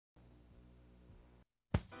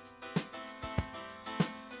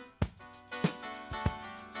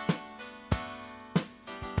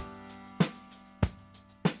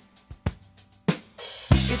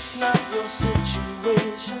not your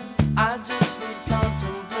situation. I just need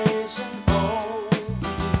contemplation over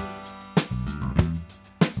you.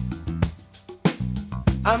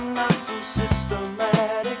 I'm not so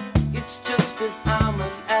systematic. It's just that I'm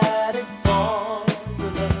an addict for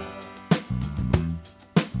your love.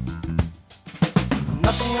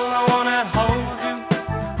 Nothing I wanna hold you.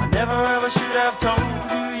 I never ever should have told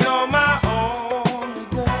you you're my only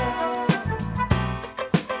girl.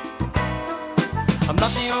 I'm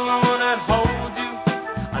not the only one that holds you.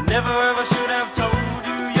 I never ever should have told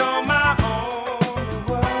you you're my only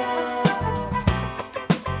world.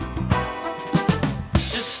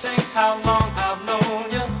 Just think how long I've known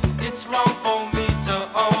you. It's wrong for me to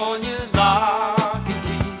own you lock and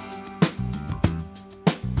key.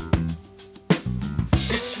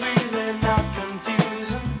 It's really not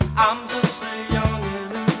confusing. I'm just a young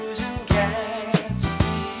illusion, can't you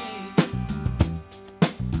see?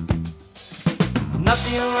 I'm not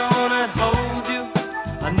the only one that holds you.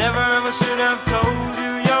 I never ever should have told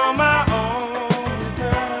you you're my only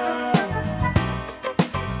girl.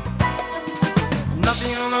 I'm not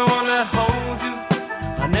the only one that holds you.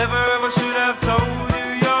 I never ever should have told you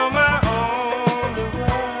you're my only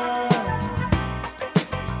world.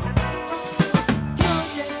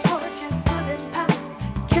 Georgy Porgy, pudding pie,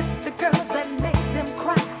 kiss the girls and make them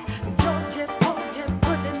cry. Georgy Porgy,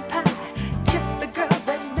 pudding pie, kiss the girls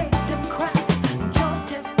and make them cry.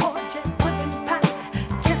 Georgy Porgy, pudding pie,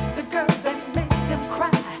 kiss the girls and make them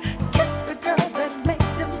cry. Kiss the girls and make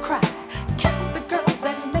them cry. Kiss the girls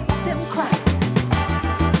and make them cry.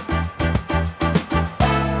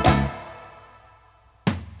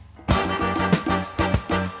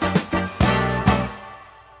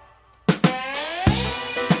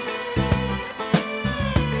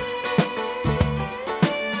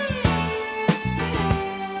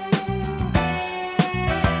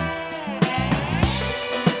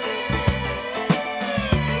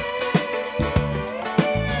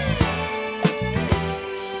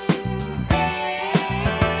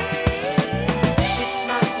 It's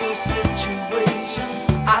not your situation.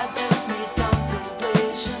 I just need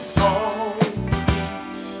contemplation over you.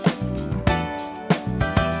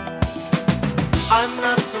 I'm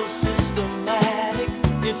not so systematic.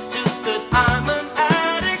 It's just that I'm a